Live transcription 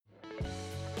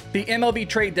The MLB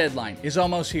trade deadline is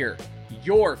almost here.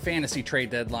 Your fantasy trade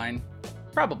deadline,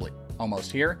 probably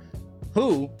almost here.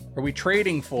 Who are we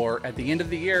trading for at the end of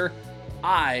the year?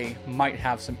 I might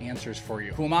have some answers for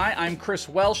you. Who am I? I'm Chris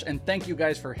Welsh, and thank you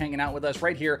guys for hanging out with us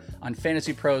right here on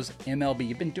Fantasy Pros MLB.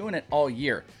 You've been doing it all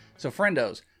year. So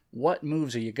friendos, what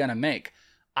moves are you gonna make?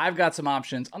 I've got some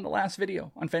options on the last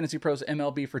video on Fantasy Pros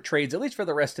MLB for trades, at least for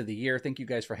the rest of the year. Thank you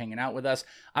guys for hanging out with us.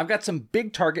 I've got some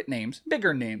big target names,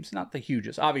 bigger names, not the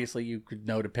hugest. Obviously, you could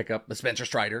know to pick up the Spencer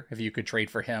Strider if you could trade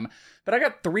for him. But I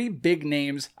got 3 big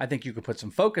names I think you could put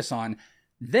some focus on.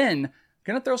 Then, I'm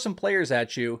going to throw some players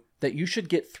at you that you should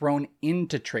get thrown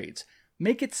into trades.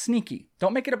 Make it sneaky.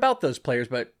 Don't make it about those players,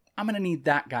 but I'm going to need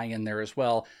that guy in there as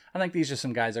well. I think these are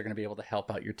some guys that are going to be able to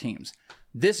help out your teams.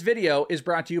 This video is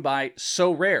brought to you by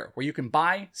Sorare, where you can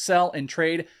buy, sell, and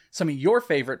trade some of your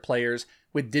favorite players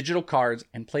with digital cards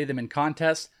and play them in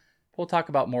contests. We'll talk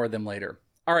about more of them later.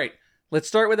 All right, let's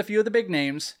start with a few of the big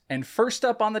names. And first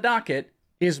up on the docket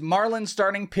is Marlins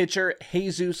starting pitcher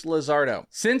Jesus Luzardo.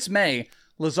 Since May,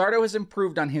 Luzardo has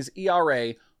improved on his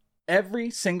ERA every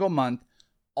single month,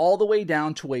 all the way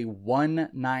down to a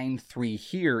 1.93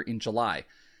 here in July.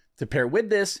 To pair with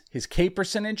this, his K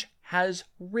percentage has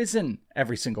risen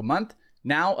every single month,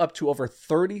 now up to over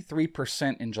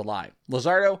 33% in July.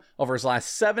 Luzardo, over his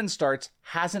last 7 starts,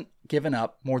 hasn't given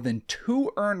up more than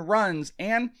 2 earned runs,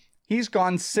 and he's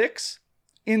gone 6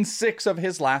 in 6 of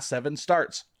his last 7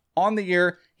 starts. On the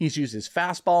year, he's used his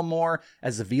fastball more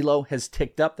as the velo has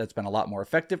ticked up. That's been a lot more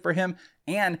effective for him,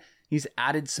 and he's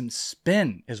added some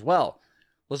spin as well.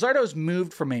 Luzardo's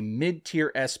moved from a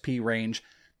mid-tier SP range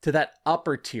to that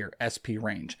upper-tier SP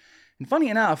range. And funny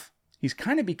enough, he's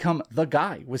kind of become the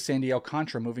guy with Sandy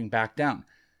Alcantara moving back down.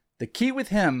 The key with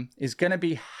him is going to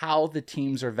be how the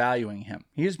teams are valuing him.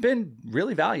 He has been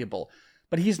really valuable,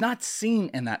 but he's not seen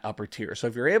in that upper tier. So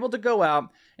if you're able to go out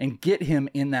and get him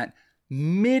in that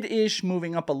mid-ish,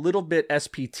 moving up a little bit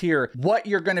SP tier, what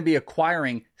you're going to be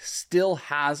acquiring still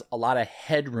has a lot of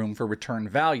headroom for return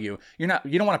value. You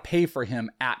don't want to pay for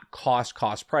him at cost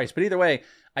price. But either way,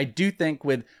 I do think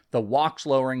with the walks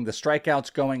lowering, the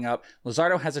strikeouts going up,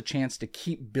 Luzardo has a chance to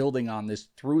keep building on this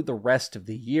through the rest of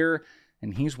the year.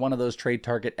 And he's one of those trade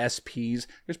target SPs.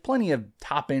 There's plenty of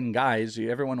top-end guys.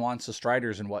 Everyone wants the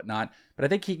Striders and whatnot, but I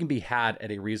think he can be had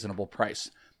at a reasonable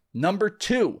price. Number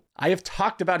 2, I have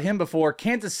talked about him before,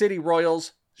 Kansas City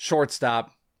Royals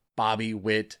shortstop Bobby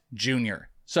Witt Jr.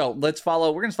 So we're going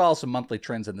to follow some monthly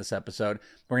trends in this episode.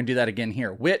 We're going to do that again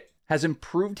here. Witt has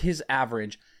improved his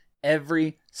average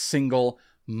every single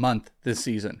month this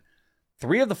season.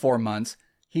 3 of the 4 months,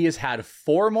 he has had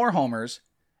 4 more homers,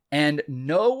 and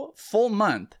no full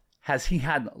month has he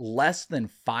had less than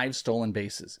 5 stolen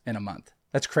bases in a month.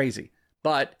 That's crazy.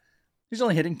 But he's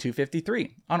only hitting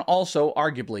 .253 on also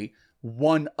arguably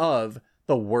one of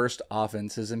the worst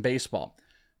offenses in baseball.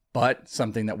 But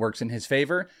something that works in his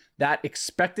favor, that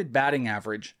expected batting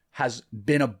average has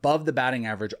been above the batting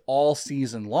average all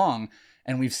season long,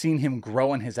 and we've seen him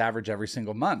grow in his average every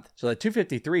single month. So that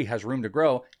 .253 has room to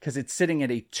grow because it's sitting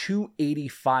at a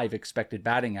 .285 expected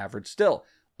batting average still.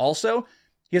 Also,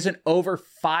 he has an over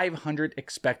 500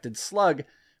 expected slug,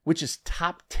 which is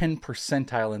top 10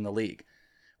 percentile in the league.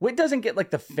 Witt doesn't get like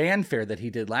the fanfare that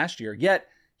he did last year, yet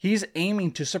he's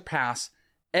aiming to surpass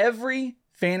every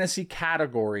fantasy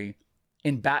category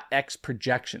in BATX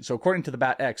projection. So according to the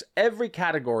BATX, every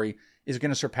category is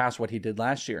going to surpass what he did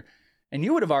last year. And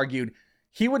you would have argued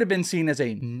he would have been seen as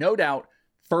a no doubt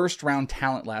first round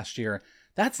talent last year.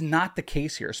 That's not the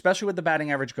case here, especially with the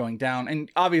batting average going down. And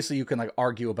obviously you can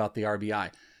argue about the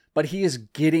RBI, but he is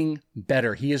getting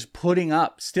better. He is putting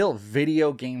up still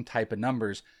video game type of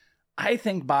numbers. I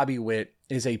think Bobby Witt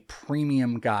is a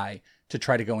premium guy to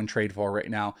try to go and trade for right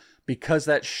now because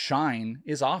that shine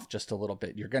is off just a little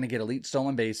bit. You're going to get elite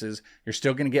stolen bases. You're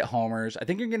still going to get homers. I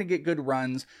think you're going to get good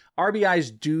runs.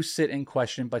 RBIs do sit in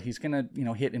question, but he's going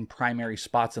to, hit in primary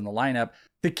spots in the lineup.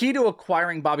 The key to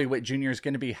acquiring Bobby Witt Jr. is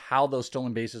going to be how those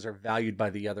stolen bases are valued by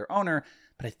the other owner.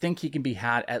 But I think he can be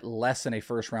had at less than a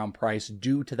first round price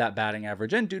due to that batting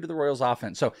average and due to the Royals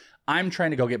offense. So I'm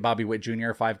trying to go get Bobby Witt Jr.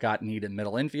 if I've got need in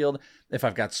middle infield, if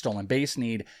I've got stolen base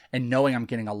need, and knowing I'm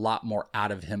getting a lot more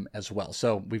out of him as well.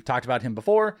 So we've talked about him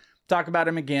before, talk about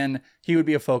him again. He would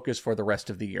be a focus for the rest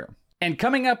of the year. And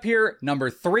coming up here, number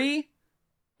 3,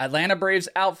 Atlanta Braves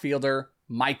outfielder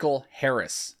Michael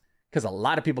Harris. Because a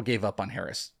lot of people gave up on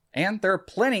Harris. And there are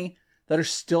plenty that are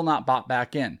still not bought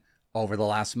back in. Over the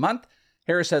last month,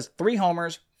 Harris has 3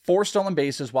 homers, 4 stolen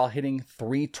bases while hitting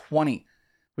 .320.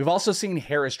 We've also seen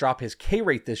Harris drop his K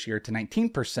rate this year to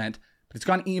 19%, but it's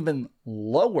gone even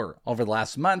lower over the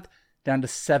last month, down to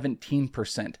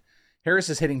 17%. Harris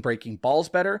is hitting breaking balls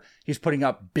better. He's putting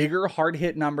up bigger hard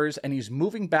hit numbers, and he's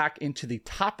moving back into the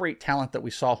top rate talent that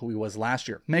we saw who he was last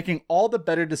year, making all the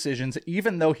better decisions,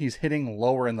 even though he's hitting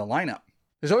lower in the lineup.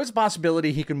 There's always a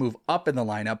possibility he could move up in the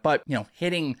lineup, but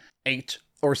hitting 8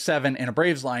 or 7 in a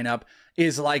Braves lineup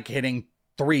is like hitting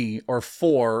 3 or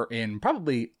 4 in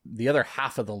probably the other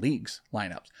half of the league's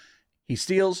lineups. He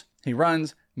steals, he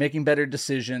runs, making better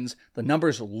decisions. The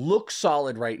numbers look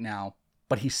solid right now,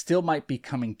 but he still might be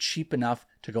coming cheap enough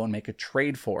to go and make a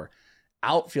trade for.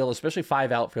 Outfield, especially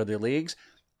 5 outfielder leagues,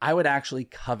 I would actually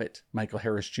covet Michael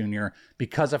Harris Jr.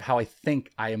 because of how I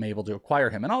think I am able to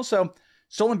acquire him. And also,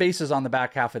 stolen bases on the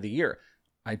back half of the year.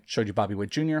 I showed you Bobby Witt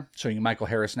Jr., showing you Michael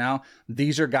Harris now.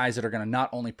 These are guys that are going to not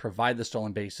only provide the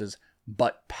stolen bases,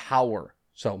 but power.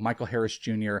 So Michael Harris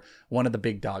Jr., one of the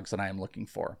big dogs that I am looking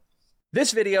for.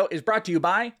 This video is brought to you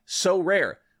by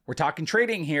SoRare. We're talking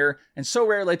trading here, and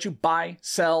SoRare lets you buy,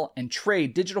 sell, and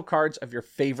trade digital cards of your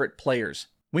favorite players.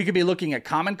 We could be looking at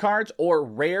common cards or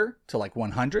rare to like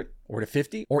 100 or to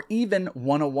 50 or even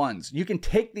 101s. You can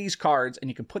take these cards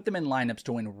and you can put them in lineups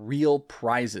to win real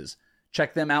prizes.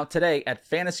 Check them out today at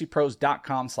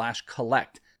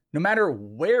fantasypros.com/collect. No matter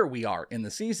where we are in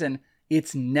the season,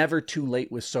 it's never too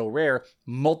late with SoRare.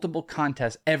 Multiple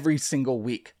contests every single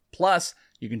week. Plus,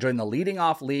 you can join the Leading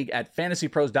Off League at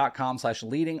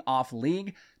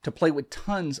fantasypros.com/leadingoffleague to play with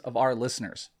tons of our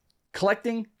listeners.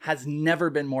 Collecting has never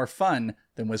been more fun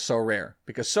than with SoRare,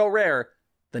 because SoRare,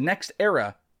 the next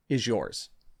era is yours.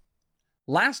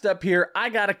 Last up here, I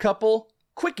got a couple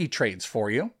quickie trades for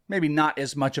you. Maybe not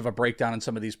as much of a breakdown on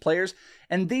some of these players.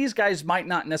 And these guys might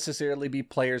not necessarily be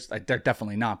players, they're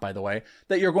definitely not, by the way,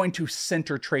 that you're going to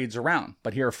center trades around.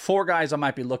 But here are 4 guys I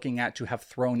might be looking at to have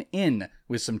thrown in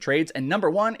with some trades. And number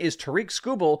 1 is Tarik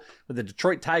Skubal with the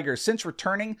Detroit Tigers. Since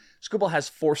returning, Skubal has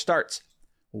 4 starts.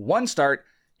 1 start,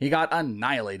 he got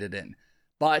annihilated in.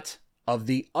 But of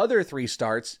the other 3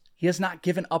 starts, he has not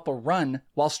given up a run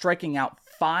while striking out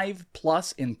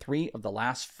 5+ in 3 of the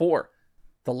last 4.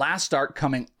 The last start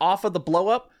coming off of the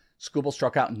blow-up, Skubal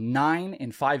struck out 9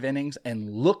 in 5 innings and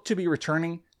looked to be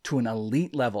returning to an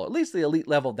elite level, at least the elite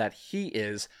level that he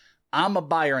is. I'm a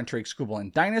buyer on Tarik Skubal in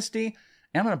Dynasty,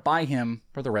 and I'm going to buy him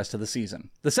for the rest of the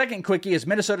season. The second quickie is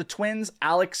Minnesota Twins'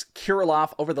 Alex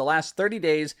Kirilloff. Over the last 30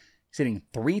 days, he's hitting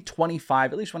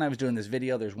 .325, at least when I was doing this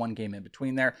video. There's 1 game in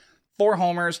between there. 4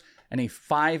 homers and a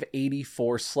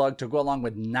 .584 slug to go along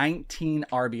with 19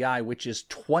 RBI, which is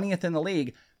 20th in the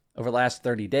league over the last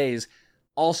 30 days.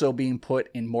 Also being put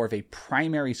in more of a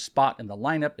primary spot in the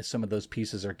lineup as some of those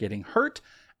pieces are getting hurt.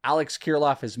 Alex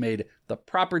Kirilloff has made the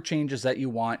proper changes that you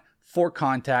want for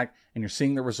contact, and you're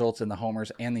seeing the results in the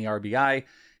homers and the RBI.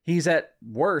 He's at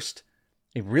worst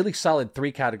a really solid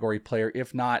 3-category player,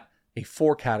 if not a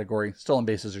 4-category. Stolen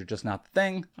bases are just not the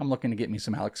thing. I'm looking to get me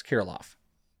some Alex Kirilloff.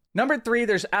 Number 3,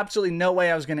 there's absolutely no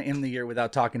way I was going to end the year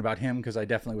without talking about him, because I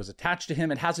definitely was attached to him.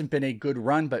 It hasn't been a good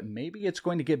run, but maybe it's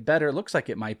going to get better. It looks like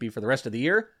it might be for the rest of the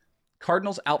year.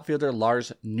 Cardinals outfielder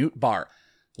Lars Nootbaar.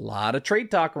 A lot of trade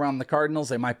talk around the Cardinals.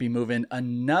 They might be moving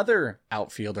another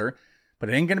outfielder, but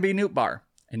it ain't going to be Nootbaar.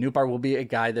 And Nootbaar will be a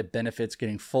guy that benefits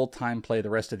getting full-time play the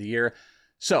rest of the year.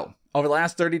 So, over the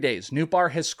last 30 days,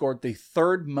 Nootbaar has scored the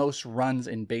 3rd most runs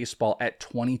in baseball at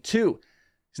 22.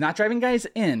 He's not driving guys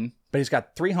in, but he's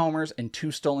got 3 homers and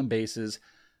 2 stolen bases.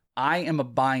 I am a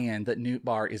buy-in that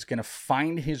Nootbaar is going to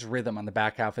find his rhythm on the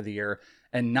back half of the year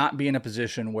and not be in a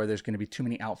position where there's going to be too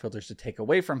many outfielders to take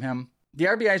away from him. The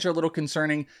RBIs are a little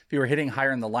concerning. If you were hitting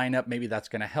higher in the lineup, maybe that's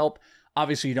going to help.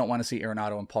 Obviously, you don't want to see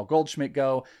Arenado and Paul Goldschmidt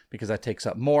go because that takes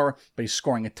up more, but he's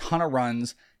scoring a ton of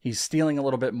runs. He's stealing a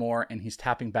little bit more, and he's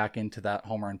tapping back into that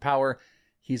homer and power.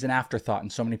 He's an afterthought in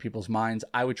so many people's minds.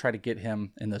 I would try to get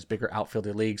him in those bigger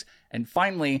outfielder leagues. And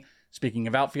finally, speaking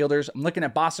of outfielders, I'm looking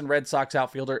at Boston Red Sox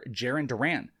outfielder Jarren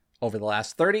Duran. Over the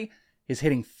last 30, he's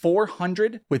hitting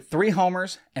 .400 with 3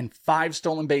 homers and 5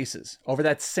 stolen bases. Over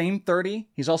that same 30,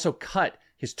 he's also cut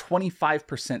his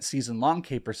 25% season-long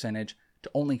K percentage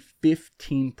to only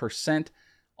 15%.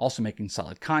 Also making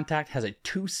solid contact, has a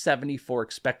 .274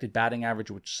 expected batting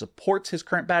average, which supports his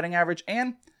current batting average,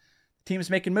 and the team is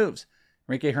making moves.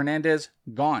 Enrique Hernandez,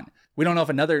 gone. We don't know if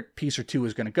another piece or 2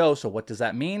 is going to go, so what does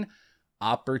that mean?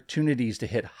 Opportunities to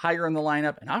hit higher in the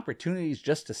lineup and opportunities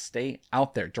just to stay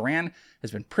out there. Duran has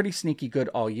been pretty sneaky good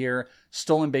all year.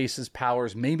 Stolen bases,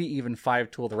 powers, maybe even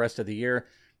 5-tool the rest of the year.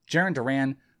 Jarren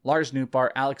Duran, Lars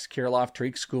Nootbaar, Alex Kirilloff,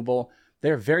 Tarik Skubal,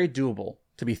 they're very doable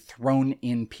to be thrown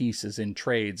in pieces in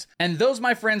trades. And those,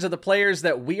 my friends, are the players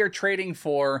that we are trading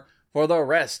for the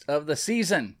rest of the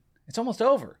season. It's almost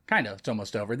over. Kind of. It's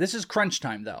almost over. This is crunch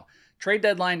time, though. Trade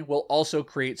deadline will also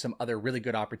create some other really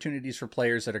good opportunities for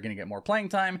players that are going to get more playing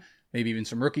time, maybe even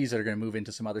some rookies that are going to move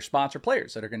into some other spots, or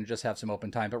players that are going to just have some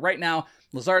open time. But right now,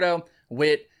 Luzardo,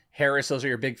 Witt, Harris, those are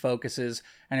your big focuses.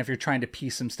 And if you're trying to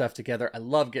piece some stuff together, I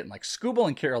love getting like Skubal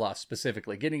and Kirilloff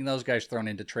specifically. Getting those guys thrown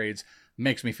into trades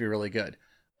makes me feel really good.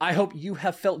 I hope you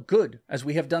have felt good as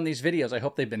we have done these videos. I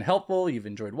hope they've been helpful. You've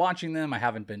enjoyed watching them. I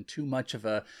haven't been too much of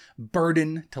a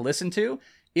burden to listen to.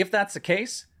 If that's the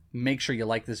case, make sure you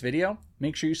like this video.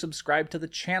 Make sure you subscribe to the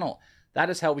channel.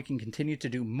 That is how we can continue to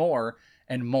do more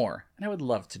and more. And I would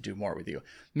love to do more with you.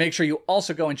 Make sure you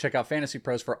also go and check out Fantasy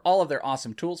Pros for all of their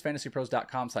awesome tools.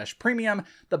 FantasyPros.com/premium.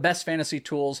 The best fantasy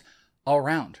tools all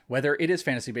around. Whether it is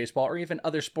fantasy baseball or even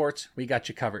other sports, we got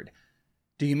you covered.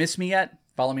 Do you miss me yet?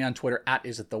 Follow me on Twitter at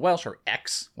IsItTheWelsh, or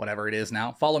X, whatever it is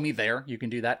now. Follow me there. You can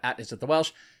do that at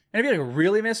IsItTheWelsh. And if you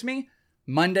really miss me,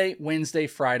 Monday, Wednesday,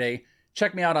 Friday,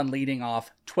 check me out on Leading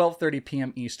Off, 12:30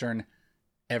 p.m. Eastern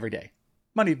every day.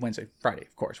 Monday, Wednesday, Friday,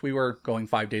 of course. We were going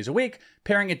 5 days a week,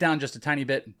 paring it down just a tiny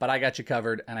bit, but I got you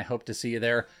covered, and I hope to see you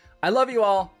there. I love you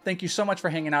all. Thank you so much for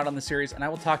hanging out on the series, and I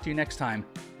will talk to you next time,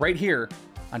 right here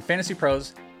on Fantasy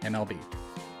Pros MLB.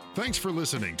 Thanks for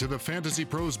listening to the Fantasy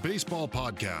Pros Baseball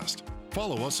Podcast.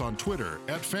 Follow us on Twitter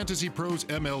at Fantasy Pros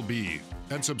MLB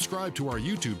and subscribe to our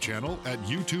YouTube channel at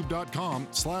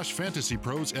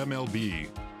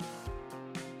youtube.com/FantasyProsMLB.